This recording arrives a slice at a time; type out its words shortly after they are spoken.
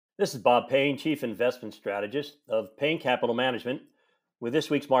This is Bob Payne, Chief Investment Strategist of Payne Capital Management, with this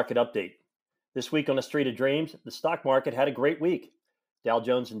week's market update. This week on the Street of Dreams, the stock market had a great week. Dow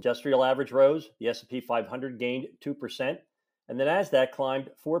Jones Industrial Average rose, the S&P 500 gained 2%, and the Nasdaq climbed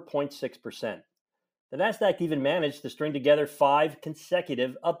 4.6%. The Nasdaq even managed to string together 5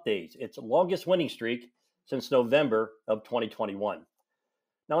 consecutive up days, its longest winning streak since November of 2021.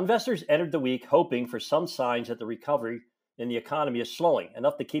 Now, investors entered the week hoping for some signs that the recovery in the economy is slowing,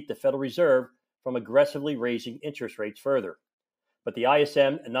 enough to keep the Federal Reserve from aggressively raising interest rates further. But the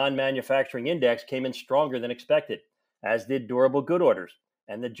ISM non-manufacturing index came in stronger than expected, as did durable good orders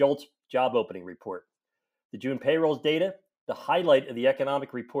and the JOLTS job opening report. The June payrolls data, the highlight of the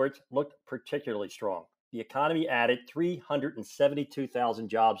economic reports, looked particularly strong. The economy added 372,000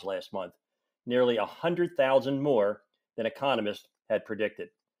 jobs last month, nearly 100,000 more than economists had predicted.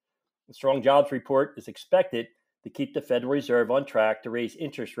 The strong jobs report is expected to keep the Federal Reserve on track to raise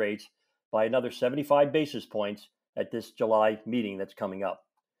interest rates by another 75 basis points at this July meeting that's coming up.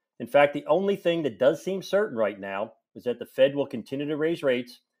 In fact, the only thing that does seem certain right now is that the Fed will continue to raise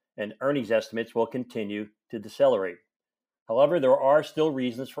rates and earnings estimates will continue to decelerate. However, there are still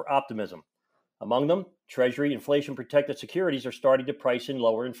reasons for optimism. Among them, Treasury inflation-protected securities are starting to price in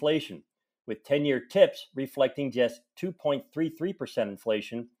lower inflation, with 10-year TIPS reflecting just 2.33%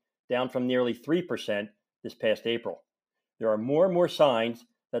 inflation, down from nearly 3% this past April. There are more and more signs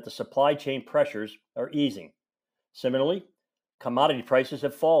that the supply chain pressures are easing. Similarly, commodity prices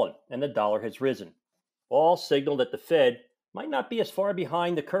have fallen and the dollar has risen. All signal that the Fed might not be as far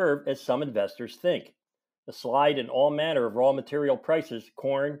behind the curve as some investors think. The slide in all manner of raw material prices,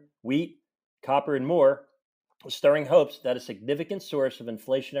 corn, wheat, copper, and more, is stirring hopes that a significant source of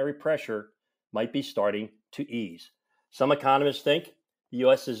inflationary pressure might be starting to ease. Some economists think the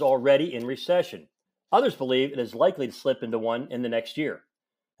U.S. is already in recession. Others believe it is likely to slip into one in the next year.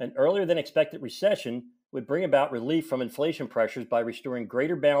 An earlier than expected recession would bring about relief from inflation pressures by restoring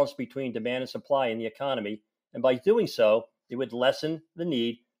greater balance between demand and supply in the economy, and by doing so, it would lessen the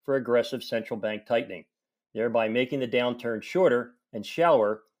need for aggressive central bank tightening, thereby making the downturn shorter and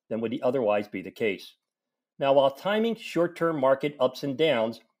shallower than would otherwise be the case. Now, while timing short-term market ups and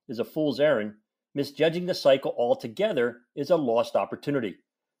downs is a fool's errand, misjudging the cycle altogether is a lost opportunity.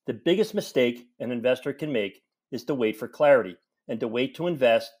 The biggest mistake an investor can make is to wait for clarity and to wait to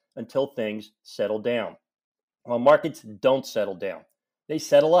invest until things settle down. Well, markets don't settle down. They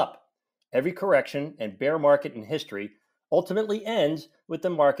settle up. Every correction and bear market in history ultimately ends with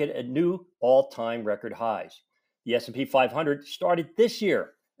the market at new all-time record highs. The S&P 500 started this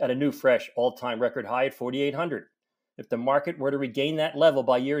year at a new fresh all-time record high at 4,800. If the market were to regain that level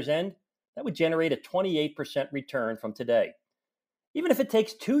by year's end, that would generate a 28% return from today. Even if it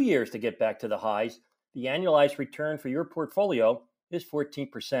takes 2 years to get back to the highs, the annualized return for your portfolio is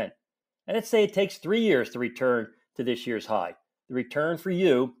 14%. And let's say it takes 3 years to return to this year's high. The return for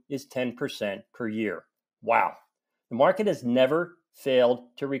you is 10% per year. Wow. The market has never failed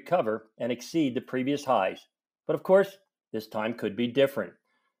to recover and exceed the previous highs. But of course, this time could be different.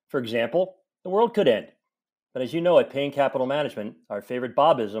 For example, the world could end. But as you know, at Payne Capital Management, our favorite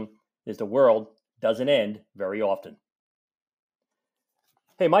Bobism is the world doesn't end very often.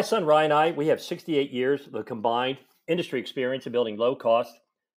 Hey, my son Ryan and I, we have 68 years of combined industry experience in building low-cost,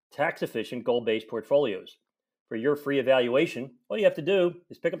 tax-efficient, goal-based portfolios. For your free evaluation, all you have to do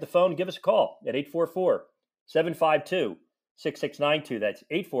is pick up the phone and give us a call at 844-752-6692. That's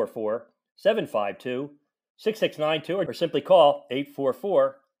 844-752-6692, or simply call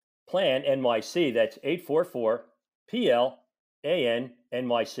 844-PLAN-NYC. That's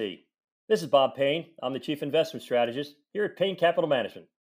 844-PLAN-NYC. This is Bob Payne. I'm the Chief Investment Strategist here at Payne Capital Management.